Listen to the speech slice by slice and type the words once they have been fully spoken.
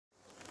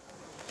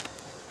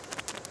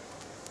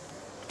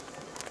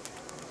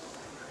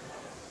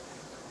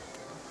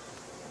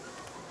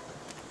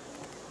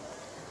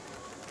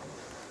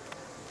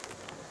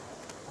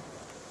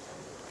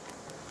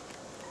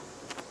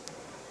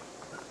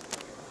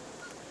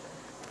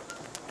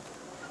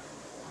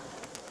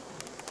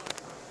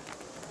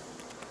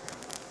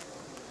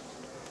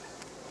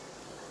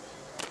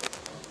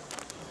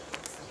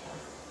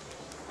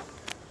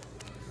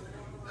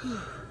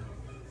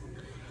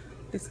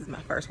This is my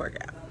first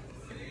workout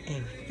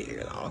in a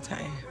very long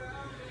time.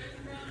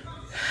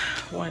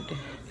 Wanted to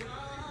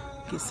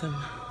get some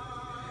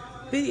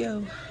video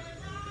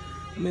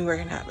of me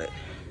working out, but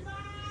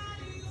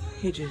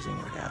it just didn't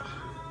work out.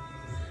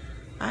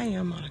 I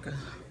am Monica,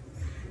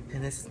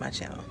 and this is my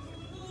channel,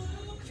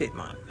 Fit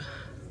Monica.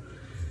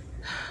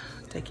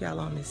 Take y'all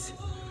on this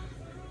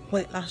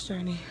weight loss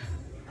journey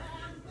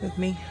with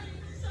me.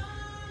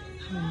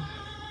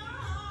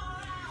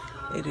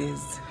 It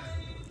is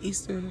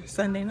Easter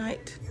Sunday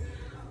night,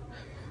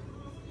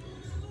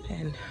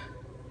 and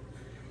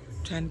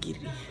I'm trying to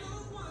get it in.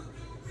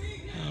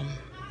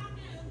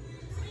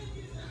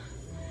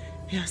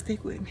 Y'all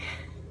stick with me.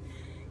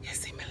 You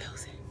see me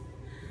losing.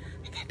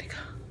 I got to go.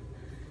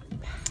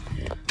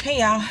 Hey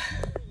y'all,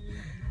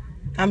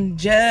 I'm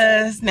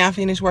just now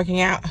finished working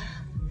out.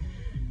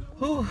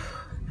 Whew.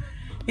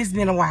 It's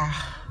been a while.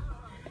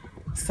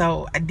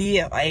 So I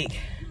did like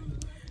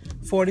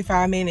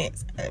 45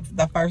 minutes.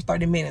 The first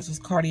 30 minutes was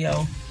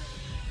cardio,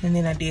 and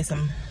then I did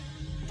some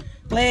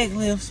leg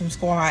lifts, some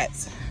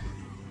squats,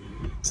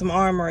 some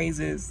arm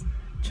raises,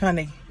 trying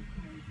to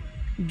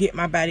get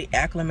my body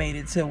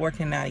acclimated to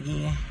working out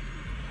again.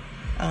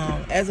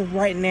 As of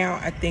right now,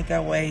 I think I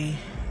weigh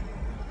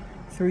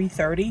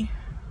 330.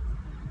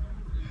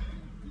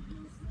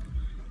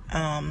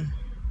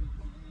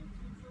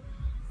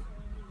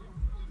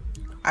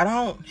 I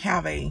don't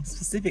have a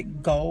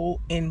specific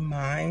goal in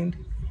mind,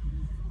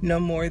 no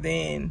more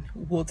than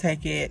we'll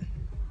take it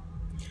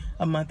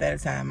a month at a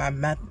time.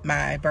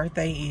 My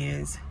birthday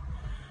is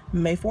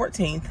May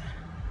 14th.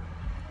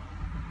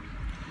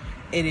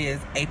 It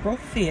is April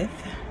 5th.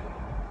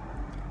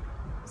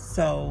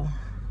 So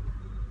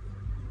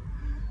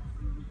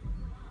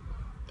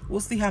we'll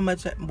see how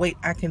much weight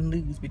I can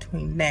lose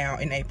between now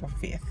and April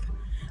 5th.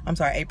 I'm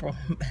sorry,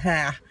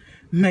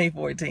 May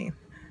 14th.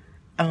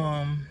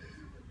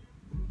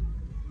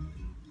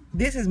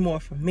 This is more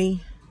for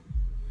me.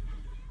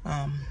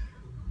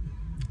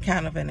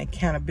 Kind of an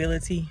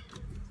accountability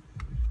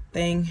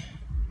thing,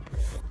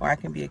 where I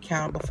can be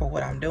accountable for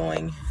what I'm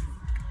doing.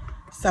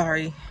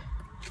 Sorry,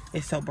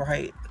 it's so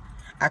bright.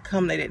 I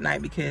come late at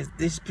night because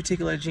this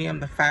particular gym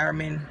the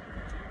firemen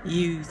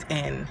use,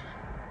 and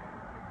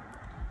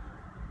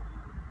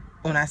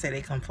when I say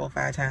they come 4 or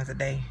 5 times a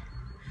day,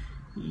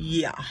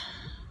 yeah,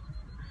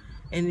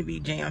 and it be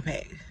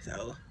jam-packed.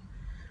 So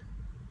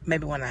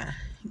maybe when I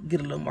get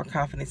a little more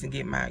confidence and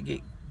get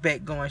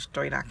back going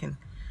straight, I can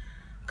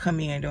come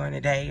in during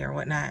the day or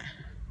whatnot.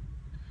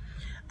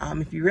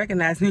 If you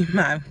recognize me,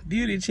 my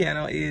beauty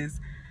channel is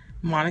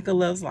Monica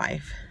Loves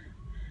Life,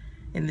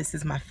 and this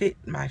is my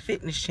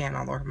fitness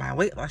channel, or my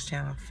weight loss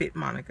channel, Fit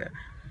Monica.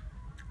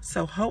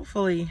 So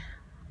hopefully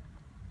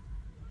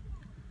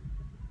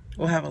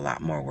we'll have a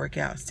lot more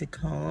workouts to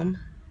come.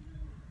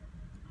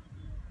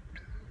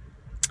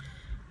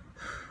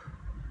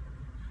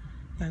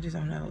 I just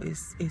don't know.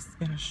 It's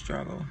been a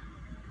struggle,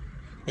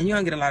 and you're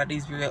gonna get a lot of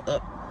these real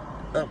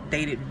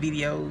updated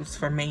videos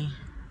from me.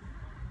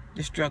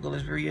 The struggle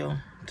is real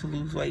to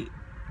lose weight,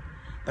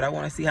 but I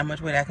want to see how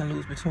much weight I can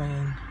lose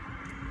between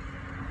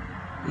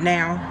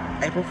now,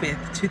 April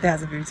 5th,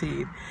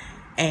 2015,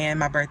 and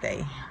my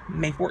birthday,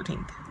 May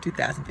 14th,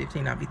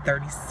 2015. I'll be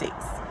 36.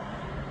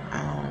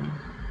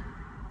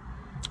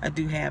 I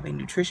do have a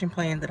nutrition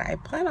plan that I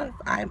plan on.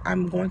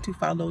 I'm going to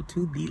follow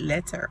to the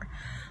letter.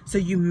 So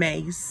you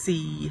may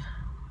see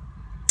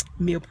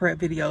meal prep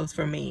videos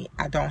from me.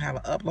 I don't have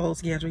an upload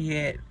schedule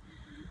yet,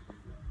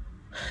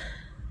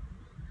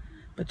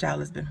 but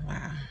y'all, it's been a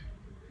while.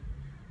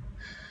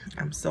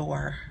 I'm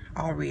sore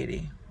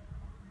already.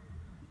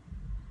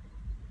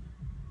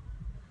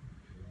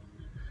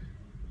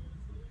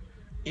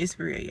 It's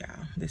real,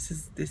 y'all. This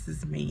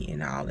is me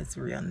in all its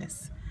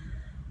realness.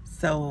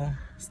 So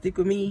stick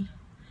with me,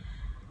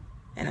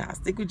 and I'll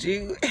stick with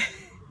you,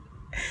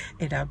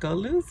 and I'll go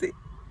lose it.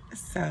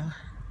 So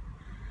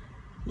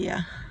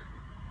yeah,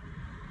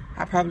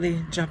 I'll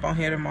probably jump on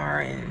here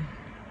tomorrow and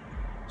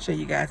show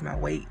you guys my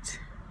weight.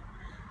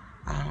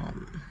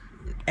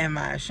 Am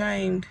I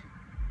ashamed?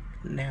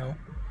 No,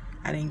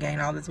 I didn't gain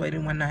all this weight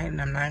in one night,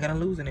 and I'm not gonna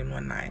lose it in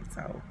one night.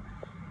 So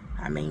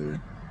I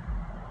mean,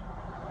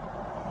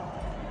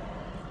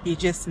 you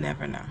just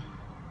never know.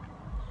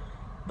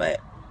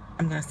 But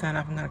I'm gonna sign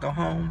off. I'm gonna go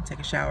home, take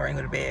a shower, and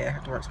go to bed. I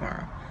have to work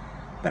tomorrow.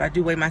 But I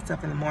do weigh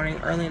myself in the morning,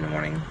 early in the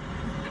morning,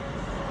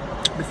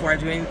 before I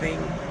do anything.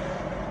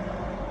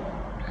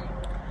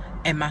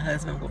 And my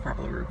husband will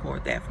probably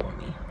record that for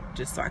me,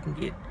 just so I can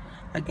get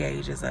a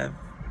gauge as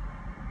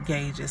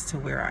to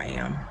where I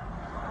am.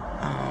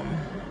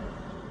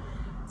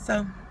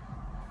 So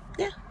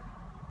yeah,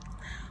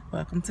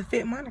 welcome to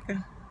Fit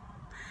Monica.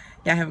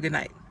 Y'all have a good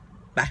night.